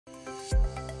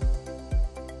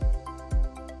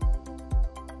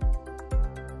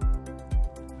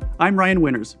I'm Ryan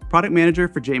Winters, Product Manager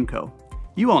for Jameco.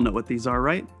 You all know what these are,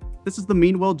 right? This is the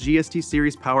Meanwell GST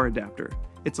Series power adapter.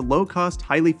 It's a low-cost,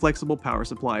 highly flexible power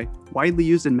supply, widely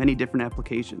used in many different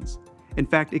applications. In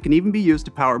fact, it can even be used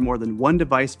to power more than one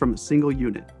device from a single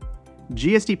unit.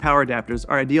 GST power adapters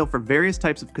are ideal for various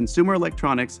types of consumer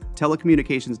electronics,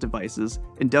 telecommunications devices,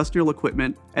 industrial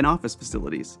equipment, and office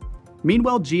facilities.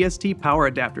 Meanwell GST power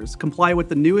adapters comply with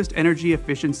the newest energy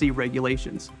efficiency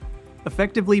regulations,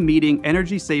 effectively meeting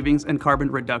energy savings and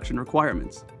carbon reduction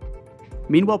requirements.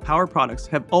 Meanwell power products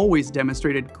have always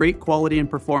demonstrated great quality and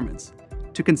performance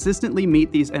to consistently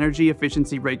meet these energy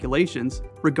efficiency regulations,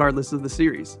 regardless of the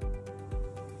series.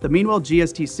 The Meanwell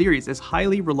GST series is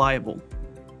highly reliable.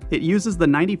 It uses the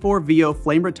 94VO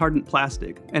flame retardant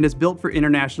plastic and is built for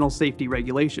international safety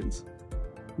regulations.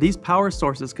 These power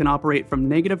sources can operate from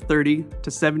 -30 to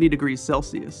 70 degrees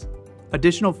Celsius.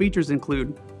 Additional features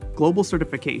include global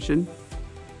certification,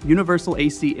 universal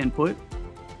AC input,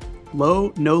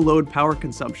 low, no-load power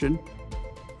consumption,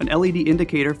 an LED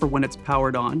indicator for when it's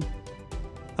powered on,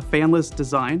 a fanless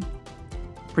design,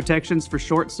 protections for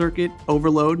short circuit,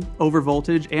 overload,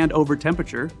 overvoltage, and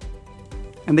overtemperature,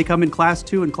 and they come in Class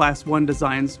 2 and Class 1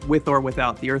 designs with or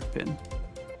without the earth pin.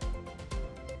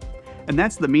 And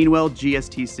that's the Meanwell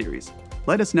GST series.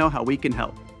 Let us know how we can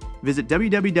help. Visit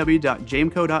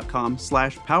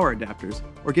www.jameco.com/poweradapters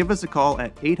or give us a call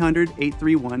at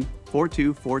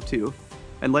 800-831-4242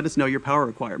 and let us know your power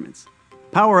requirements.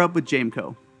 Power up with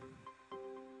Jameco.